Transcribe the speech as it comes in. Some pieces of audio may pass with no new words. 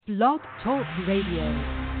Blog Talk Radio.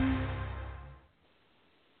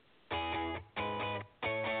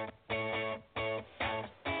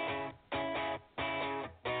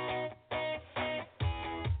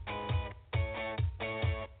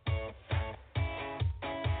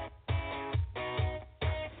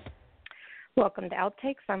 Welcome to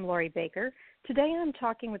Outtakes. I'm Lori Baker. Today I'm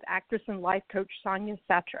talking with actress and life coach SONIA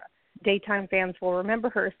SATRA. Daytime fans will remember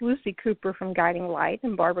her as Lucy Cooper from Guiding Light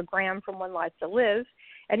and Barbara Graham from One Life to Live.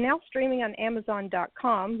 And now streaming on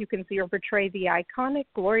Amazon.com, you can see her portray the iconic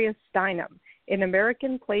Gloria Steinem in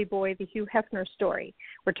American Playboy, the Hugh Hefner story.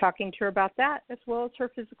 We're talking to her about that, as well as her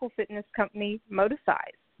physical fitness company,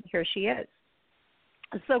 Motosize. Here she is.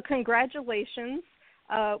 So congratulations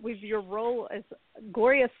with your role as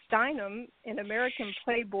Gloria Steinem in American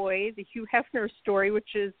Playboy, the Hugh Hefner story,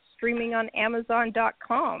 which is streaming on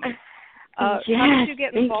Amazon.com. How did you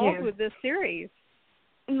get involved with this series?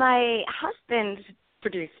 My husband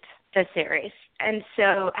produced the series. And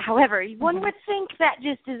so, however, one would think that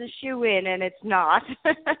just is a shoe-in, and it's not.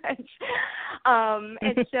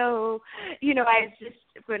 And so, I just,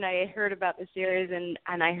 when I heard about the series and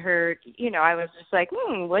I heard, I was just like,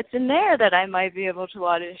 what's in there that I might be able to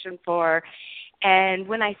audition for? And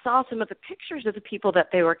when I saw some of the pictures of the people that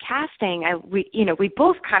they were casting, we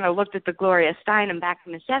both kind of looked at the Gloria Steinem back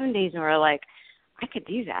in the 70s and were like, I could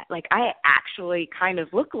do that. Like, I actually kind of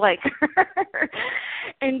look like her.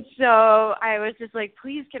 And so I was just like,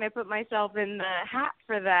 please, can I put myself in the hat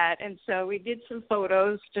for that? And so we did some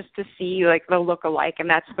photos just to see, like, the look-alike, and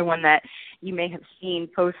that's the one that you may have seen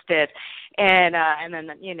posted. And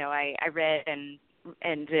then, I read and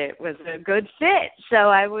it was a good fit. So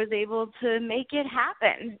I was able to make it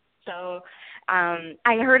happen. So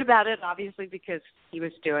I heard about it, obviously, because he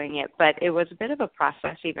was doing it, but it was a bit of a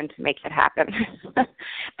process even to make it happen.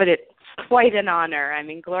 But it's quite an honor. I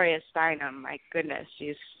mean, Gloria Steinem, my goodness,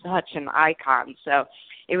 she's such an icon. So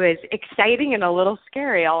it was exciting and a little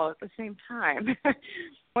scary all at the same time.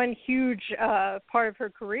 One huge part of her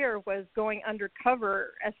career was going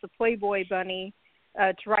undercover as the Playboy bunny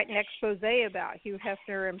to write an expose about Hugh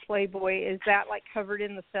Hefner and Playboy. Is that, like, covered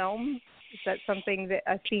in the film? Is that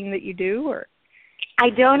a scene that you do, or? I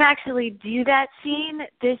don't actually do that scene.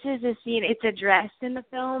 This is a scene, it's addressed in the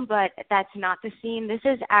film, but that's not the scene. This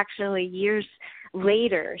is actually years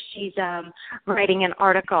later. She's writing an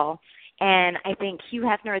article, and I think Hugh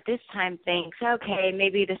Hefner at this time thinks, okay,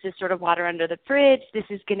 maybe this is sort of water under the bridge. This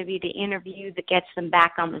is going to be the interview that gets them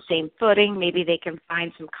back on the same footing. Maybe they can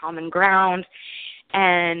find some common ground.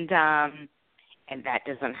 And that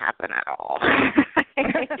doesn't happen at all.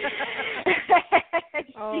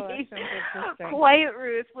 She's quite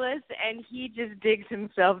ruthless, and he just digs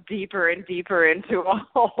himself deeper and deeper into a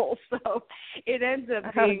hole. So it ends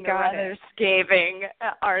up being a rather scathing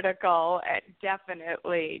article, and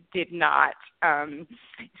definitely did not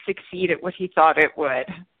succeed at what he thought it would.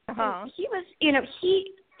 Uh-huh. He was,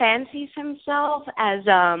 he fancies himself as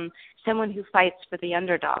someone who fights for the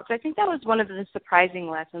underdogs. I think that was one of the surprising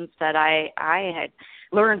lessons that I had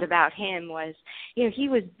learned about him was, he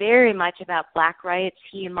was very much about black rights.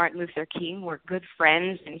 He and Martin Luther King were good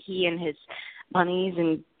friends, and he and his bunnies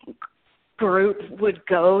and group would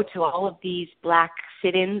go to all of these black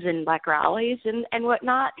sit-ins and black rallies and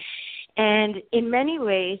whatnot. And in many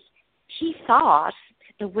ways, he thought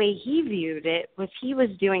the way he viewed it was he was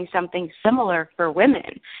doing something similar for women.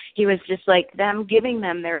 He was just like giving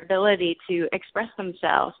them their ability to express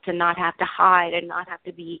themselves, to not have to hide and not have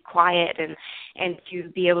to be quiet and to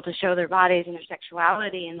be able to show their bodies and their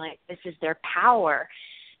sexuality, and like this is their power.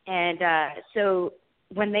 And so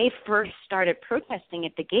when they first started protesting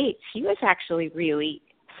at the gates, he was actually really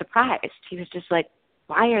surprised. He was just like,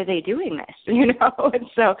 why are they doing this? And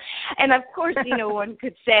so, and of course, one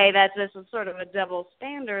could say that this is sort of a double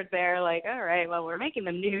standard there, like, all right, well, we're making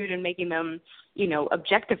them nude and making them,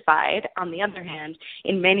 objectified. On the other hand,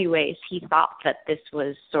 in many ways, he thought that this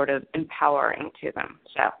was sort of empowering to them.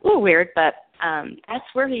 So a little weird, but that's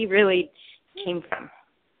where he really came from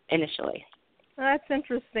initially. Well, that's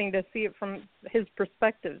interesting to see it from his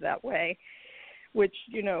perspective that way, which,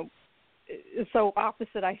 is so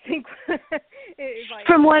opposite, I think.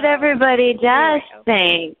 From what everybody does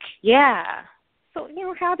think, yeah. So,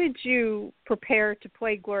 how did you prepare to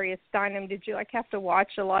play Gloria Steinem? Did you, have to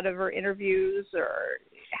watch a lot of her interviews, or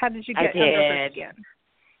how did you get under her skin?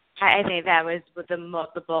 I think that was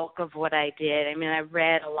the bulk of what I did. I mean, I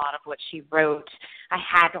read a lot of what she wrote. I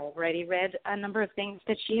had already read a number of things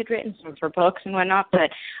that she had written, some of her books and whatnot,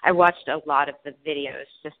 but I watched a lot of the videos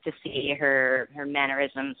just to see her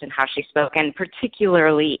mannerisms and how she spoke, and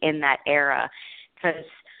particularly in that era, because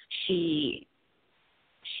she's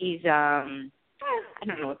I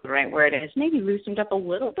don't know what the right word is, maybe loosened up a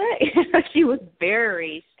little bit. She was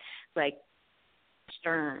very, like,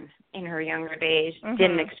 stern in her younger days.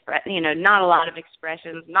 Didn't express, not a lot of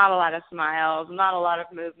expressions, not a lot of smiles, not a lot of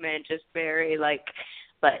movement, just very, like,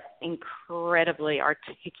 but incredibly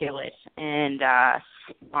articulate and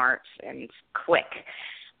smart and quick.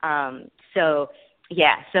 So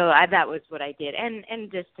that was what I did,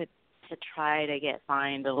 and just to try to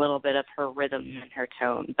find a little bit of her rhythm and her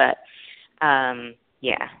tone. But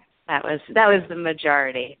that was the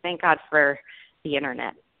majority. Thank God for the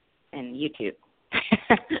internet and YouTube.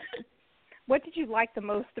 What did you like the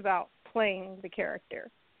most about playing the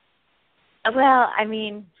character? Well, I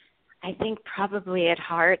mean, I think probably at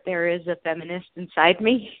heart there is a feminist inside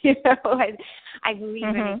me. I believe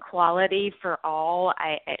in equality for all.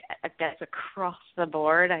 I that's across the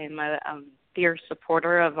board. I am a fierce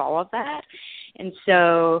supporter of all of that. And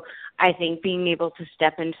so I think being able to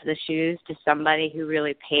step into the shoes to somebody who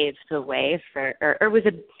really paved the way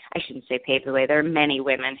I shouldn't say paved the way. There are many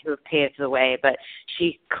women who have paved the way, but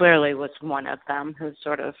she clearly was one of them who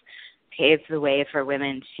sort of paved the way for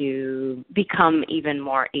women to become even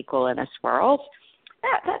more equal in this world.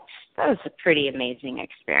 That was a pretty amazing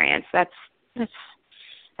experience. That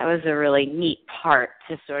was a really neat part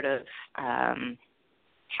to sort of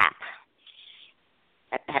have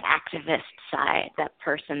that activist side, that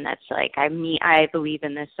person that's like, I believe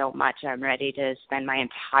in this so much, I'm ready to spend my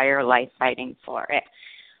entire life fighting for it.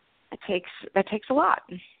 That takes a lot.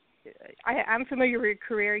 I'm familiar with your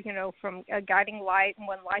career, from Guiding Light and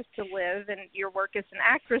One Life to Live, and your work as an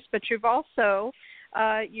actress. But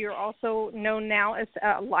you're also known now as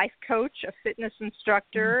a life coach, a fitness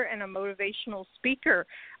instructor, and a motivational speaker.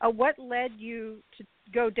 What led you to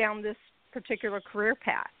go down this particular career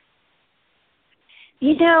path?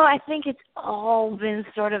 I think it's all been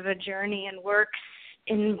sort of a journey and work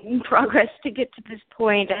in progress to get to this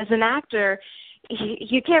point. As an actor,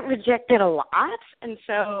 you get rejected a lot, and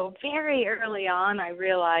so very early on I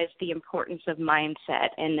realized the importance of mindset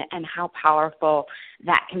and how powerful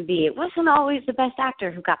that can be. It wasn't always the best actor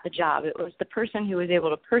who got the job. It was the person who was able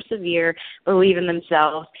to persevere, believe in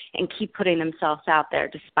themselves, and keep putting themselves out there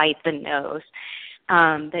despite the no's.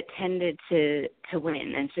 That tended to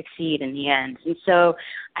win and succeed in the end. And so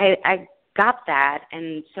I got that,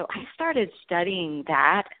 and so I started studying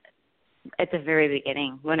that at the very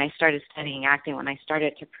beginning when I started studying acting, when I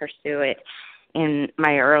started to pursue it in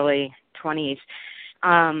my early 20s.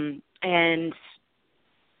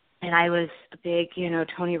 And I was a big,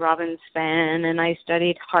 Tony Robbins fan, and I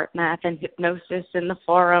studied heart math and hypnosis in the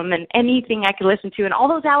forum and anything I could listen to. And all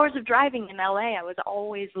those hours of driving in LA, I was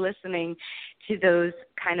always listening to those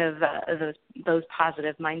kind of those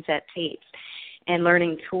positive mindset tapes and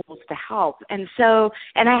learning tools to help. And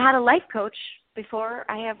I had a life coach before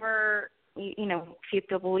I ever, few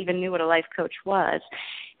people even knew what a life coach was.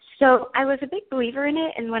 So I was a big believer in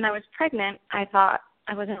it. And when I was pregnant, I thought,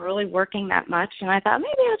 I wasn't really working that much, and I thought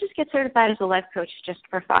maybe I'll just get certified as a life coach just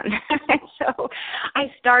for fun. So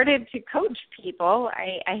I started to coach people.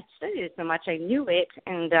 I studied it so much I knew it,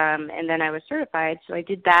 and then I was certified. So I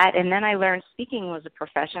did that, and then I learned speaking was a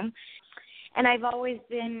profession. And I've always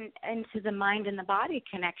been into the mind and the body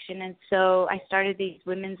connection, and so I started these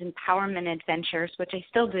women's empowerment adventures, which I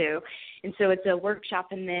still do. And so it's a workshop,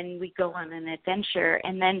 and then we go on an adventure,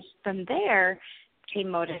 and then from there came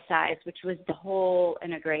Modicize, which was the whole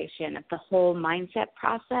integration of the whole mindset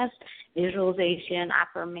process, visualization,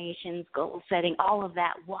 affirmations, goal setting, all of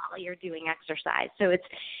that while you're doing exercise. So it's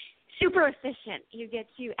super efficient. You get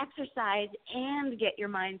to exercise and get your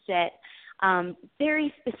mindset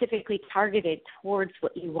very specifically targeted towards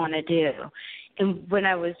what you want to do. And when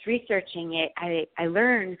I was researching it, I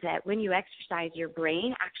learned that when you exercise, your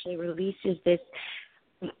brain actually releases this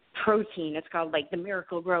protein. It's called like the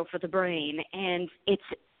miracle grow for the brain, and it's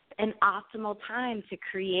an optimal time to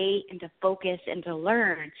create and to focus and to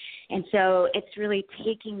learn. And so it's really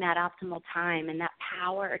taking that optimal time and that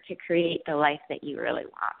power to create the life that you really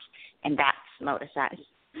want, and that's Modicize.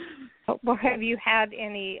 Well, have you had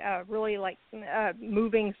any really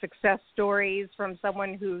moving success stories from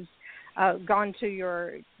someone who's gone to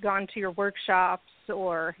your workshops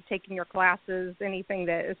or taken your classes? Anything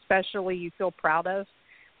that especially you feel proud of?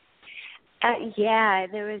 Yeah,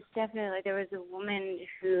 there was a woman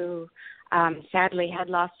who sadly had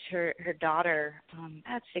lost her daughter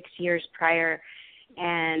about 6 years prior,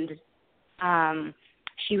 and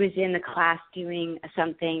she was in the class doing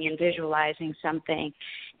something and visualizing something,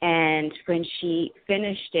 and when she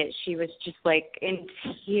finished it, she was just like in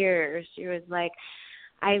tears. She was like,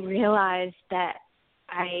 I realized that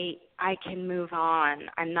I I can move on.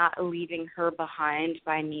 I'm not leaving her behind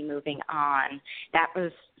by me moving on. That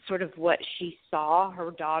was sort of what she saw, her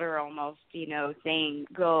daughter almost, saying,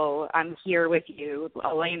 go, I'm here with you,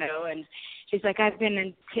 Elena. And she's like, I've been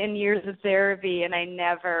in 10 years of therapy and I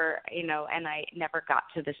never got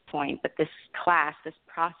to this point. But this class, this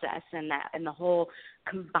process and the whole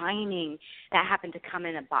combining, that happened to come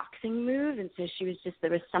in a boxing move. And so there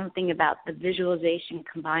was something about the visualization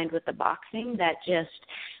combined with the boxing that just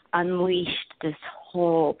unleashed this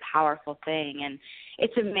whole powerful thing. And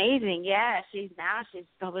it's amazing. Yeah, she's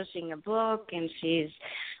publishing a book, and she's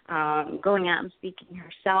going out and speaking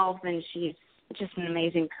herself, and she's just an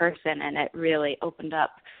amazing person, and it really opened up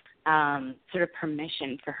sort of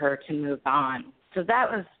permission for her to move on. So that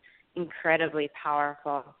was incredibly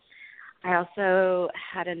powerful. I also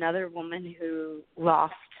had another woman who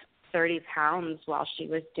lost 30 pounds while she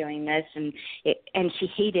was doing this, and she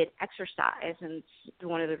hated exercise, and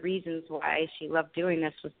one of the reasons why she loved doing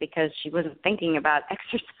this was because she wasn't thinking about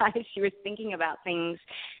exercise. She was thinking about things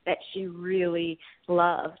that she really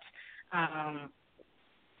loved.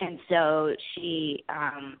 And so she,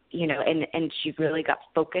 and she really got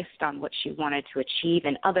focused on what she wanted to achieve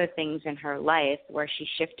and other things in her life where she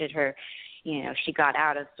shifted her, she got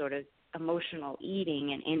out of sort of emotional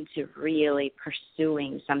eating and into really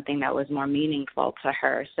pursuing something that was more meaningful to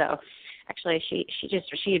her. So actually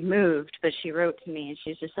she had moved, but she wrote to me and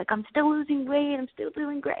she's just like, I'm still losing weight. I'm still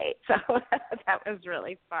doing great. So that was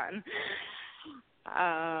really fun.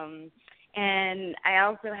 And I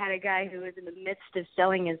also had a guy who was in the midst of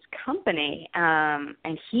selling his company,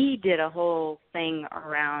 and he did a whole thing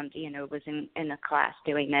around, was in a class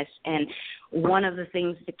doing this. And one of the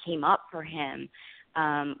things that came up for him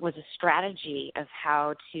was a strategy of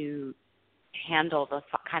how to handle the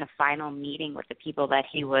kind of final meeting with the people that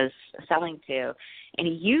he was selling to. And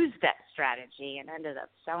he used that strategy and ended up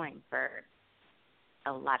selling for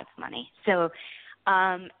a lot of money. So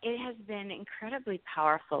it has been incredibly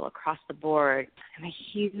powerful across the board. I'm a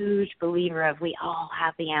huge believer of we all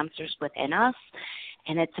have the answers within us,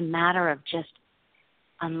 and it's a matter of just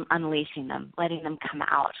unleashing them, letting them come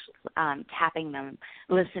out, tapping them,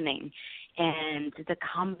 listening. And the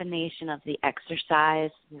combination of the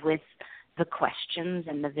exercise with the questions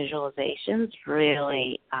and the visualizations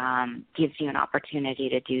really gives you an opportunity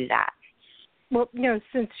to do that. Well,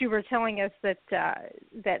 since you were telling us that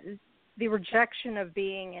the rejection of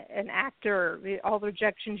being an actor, all the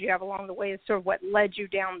rejections you have along the way is sort of what led you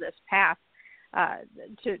down this path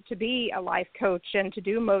to be a life coach and to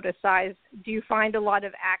do Moticize. Do you find a lot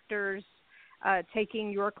of actors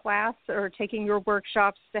taking your class or taking your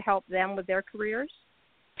workshops to help them with their careers?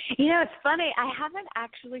 It's funny. I haven't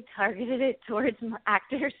actually targeted it towards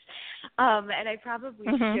actors, and I probably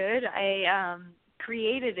should. I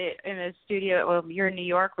created it in a studio. Well, you're in New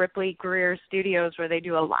York, Ripley Career Studios, where they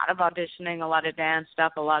do a lot of auditioning, a lot of dance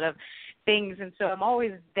stuff, a lot of things, and so I'm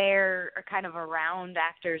always there or kind of around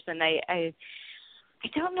actors, and I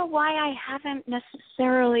don't know why I haven't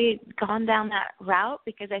necessarily gone down that route,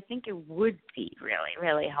 because I think it would be really,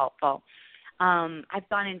 really helpful. I've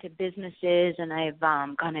gone into businesses and I've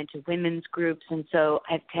gone into women's groups, and so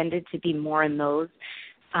I've tended to be more in those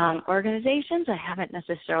organizations. I haven't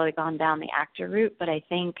necessarily gone down the actor route, but I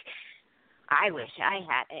think I wish I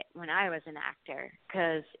had it when I was an actor,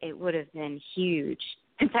 because it would have been huge.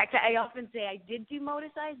 In fact, I often say I did do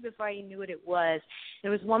Moticize before I knew what it was.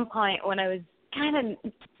 There was one point when I was kind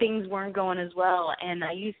of, things weren't going as well, and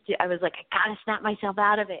I was like, I gotta snap myself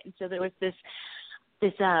out of it. And so there was this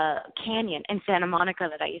canyon in Santa Monica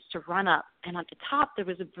that I used to run up, and at the top there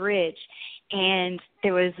was a bridge, and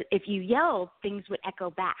there was, if you yelled, things would echo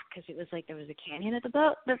back, because it was like there was a canyon at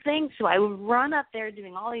the thing. So I would run up there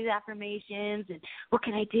doing all these affirmations and what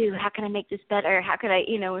can I do? How can I make this better? How can I,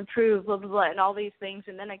 improve, blah, blah, blah, and all these things.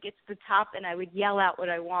 And then I get to the top and I would yell out what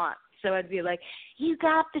I want. So I'd be like, you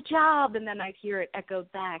got the job. And then I'd hear it echo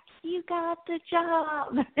back, you got the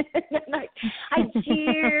job. And then I'd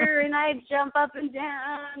cheer and I'd jump up and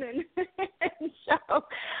down. And so,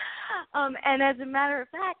 and as a matter of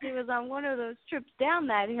fact, it was on one of those trips down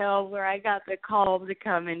that hill where I got the call to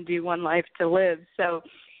come and do One Life to Live. So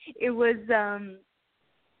it was,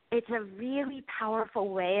 it's a really powerful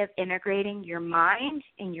way of integrating your mind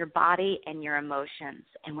and your body and your emotions.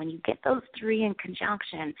 And when you get those three in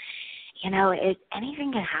conjunction,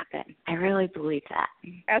 anything can happen. I really believe that.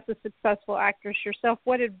 As a successful actress yourself,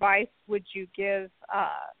 what advice would you give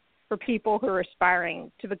for people who are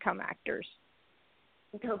aspiring to become actors?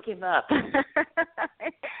 Don't give up.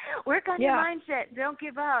 Work on your mindset. Don't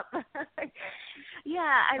give up.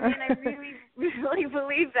 I really, really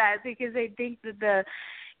believe that, because I think that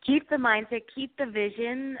keep the mindset, keep the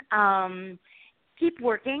vision, keep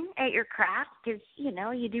working at your craft because, you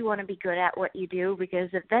know, you do want to be good at what you do because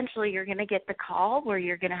eventually you're going to get the call where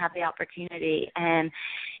you're going to have the opportunity. And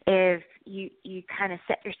if you kind of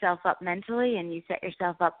set yourself up mentally and you set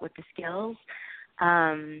yourself up with the skills,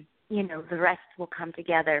 you know, the rest will come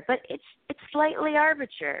together. But it's slightly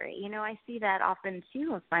arbitrary. You know, I see that often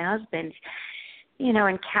too with my husband, you know,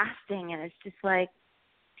 in casting, and it's just like,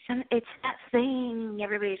 it's that thing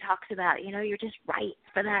everybody talks about, you know, you're just right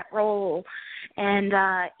for that role. And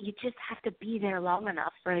you just have to be there long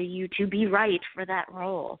enough for you to be right for that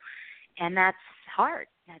role. And that's hard.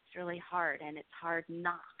 That's really hard. And it's hard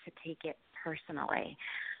not to take it personally.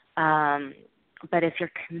 But if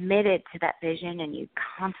you're committed to that vision and you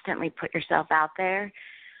constantly put yourself out there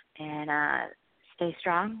and stay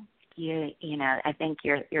strong, you know, I think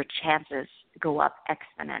your chances go up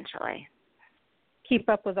exponentially. Keep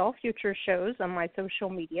up with all future shows on my social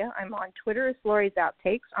media. I'm on Twitter as Lori's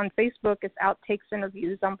Outtakes, on Facebook as Outtakes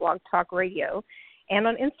Interviews on Blog Talk Radio, and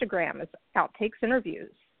on Instagram as Outtakes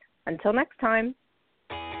Interviews. Until next time.